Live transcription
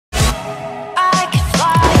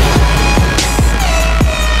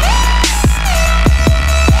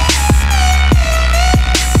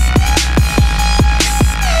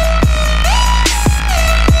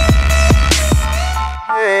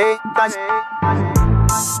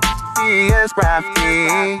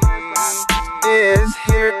CsCrafty is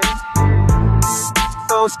here,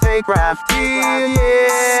 so stay crafty,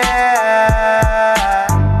 yeah.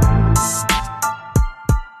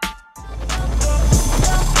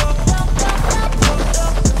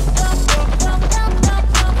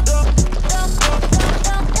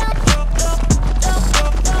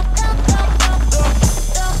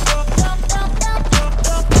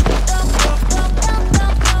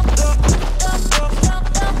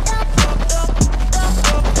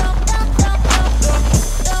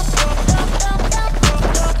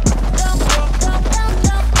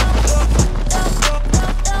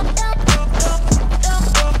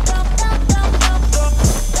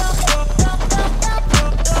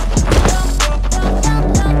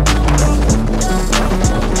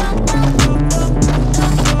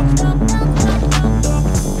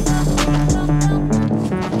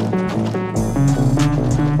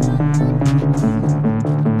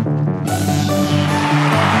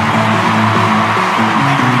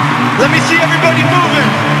 Let me see everybody moving.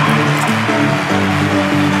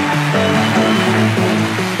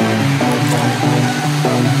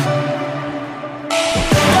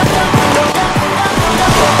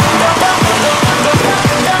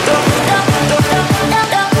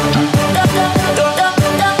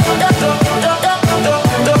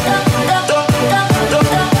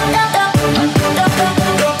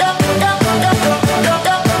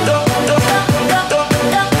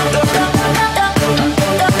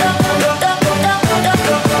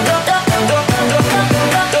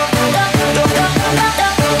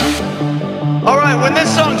 When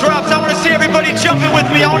this song drops, I want to see everybody jumping with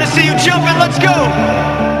me. I want to see you jumping. Let's go.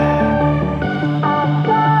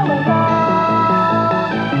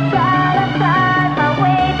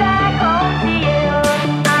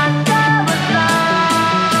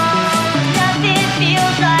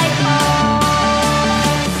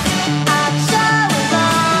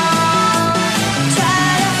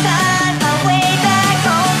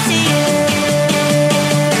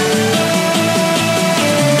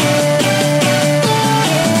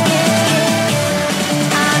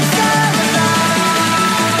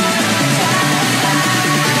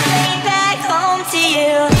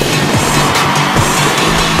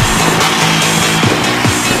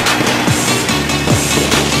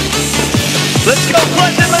 Let's go,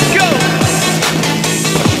 Pleasant, let's go!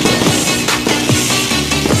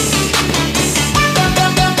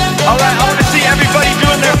 Alright, I want to see everybody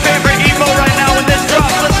doing their favorite emo right now when this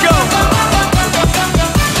drops. Let's go!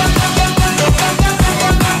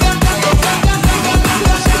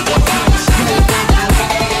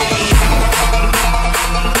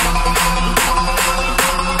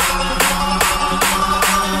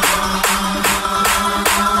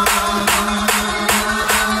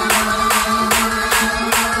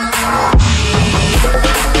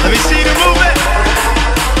 Let me see you move it.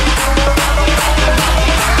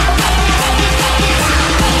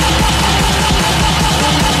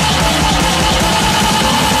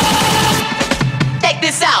 Check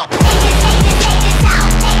this out.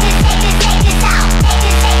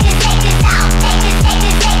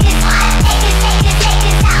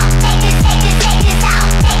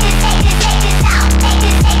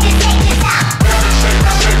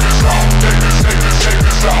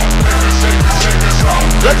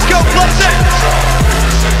 Let's go, Pleasant!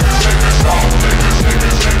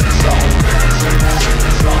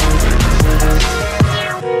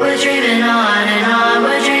 We're dreaming on and on,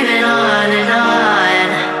 we're dreaming on and on.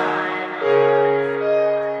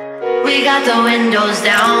 We got the windows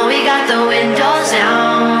down, we got the windows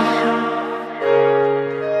down.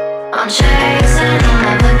 I'm chasing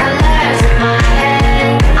all the colors in my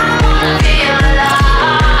head. I wanna be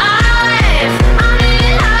alive. I'm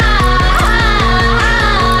living high.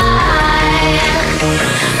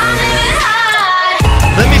 I'm living high.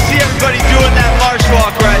 Let me see everybody doing that march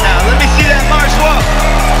walk right now. Let me see that march walk.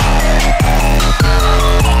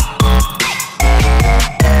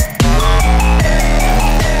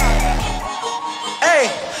 Hey,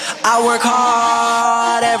 I work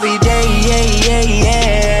hard every day, yeah, yeah,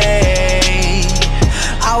 yeah.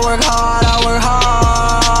 I work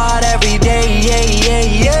hard every day, yeah, yeah,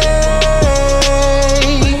 yeah.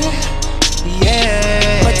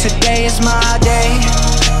 Yeah, but today is my day,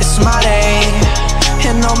 it's my day.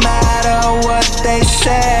 And no matter what they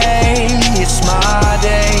say, it's my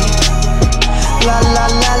day. La la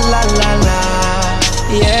la la la la,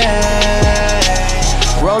 yeah.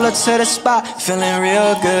 Roll up to the spot, feeling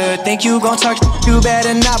real good. Think you gon' talk, you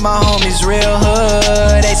better not, my homies real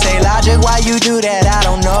hood. They say, Logic, why you do that? I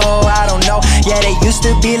don't know, I don't know. Yeah, they used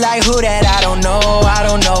to be like, who that? I don't know, I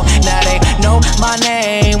don't know. Now they know my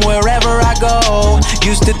name wherever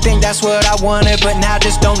Used to think that's what I wanted, but now I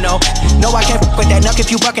just don't know. No, I can't f with that nuck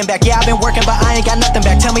if you bucking back. Yeah, I've been working, but I ain't got nothing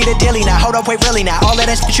back. Tell me the dilly now, hold up, wait, really now. All of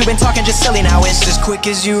that shit you been talking just silly now. It's as quick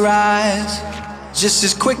as you rise, just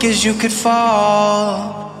as quick as you could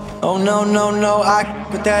fall. Oh no, no, no, I can't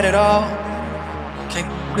with that at all.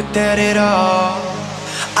 Can't with that at all.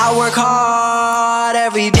 I work hard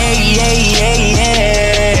every day,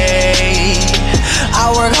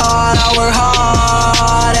 I work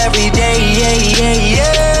hard every day, yeah.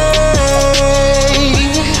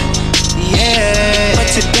 But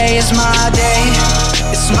today is my day,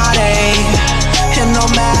 it's my day. And no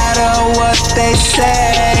matter what they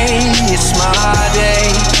say, it's my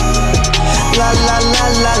day. La la la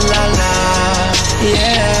la la la,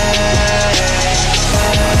 yeah.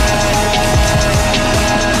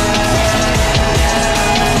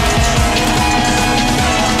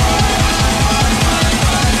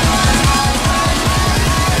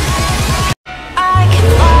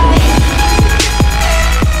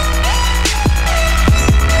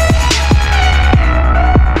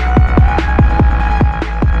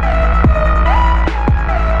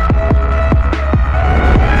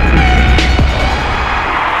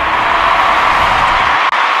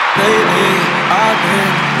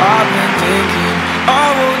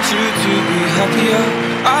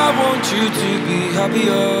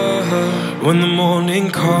 When the morning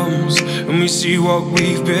comes and we see what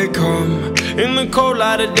we've become, in the cold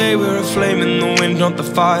light of day we're a flame in the wind, not the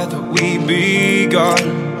fire that we begun.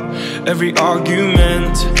 Every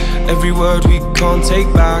argument, every word we can't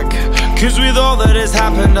take back, 'cause with all that has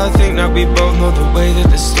happened I think that we both know the way that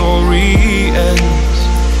the story ends.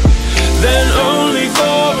 Then only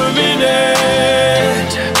for a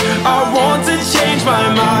minute I want to change my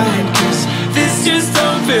mind, 'cause this just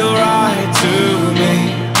don't feel right to me.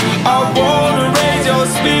 I wanna raise your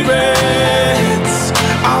spirits,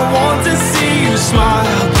 I want to see you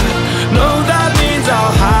smile, but no, that means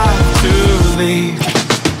I'll have to leave.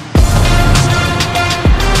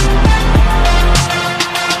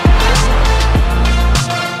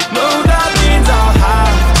 No, that means I'll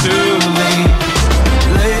have to leave.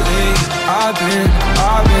 Lately, I've been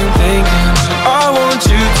thinking, I want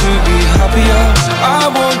you to be happier, I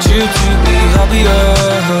want you to be happier.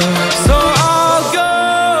 So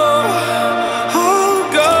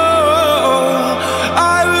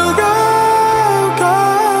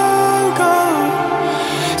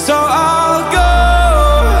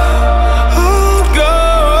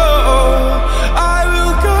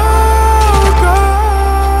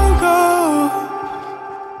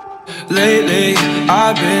lately,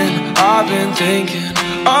 I've been thinking,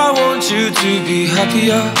 I want you to be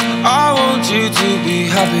happier, I want you to be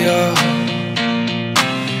happier.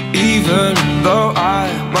 Even though I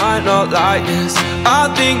might not like this, I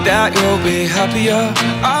think that you'll be happier,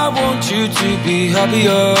 I want you to be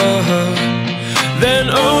happier. Then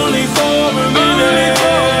only for a minute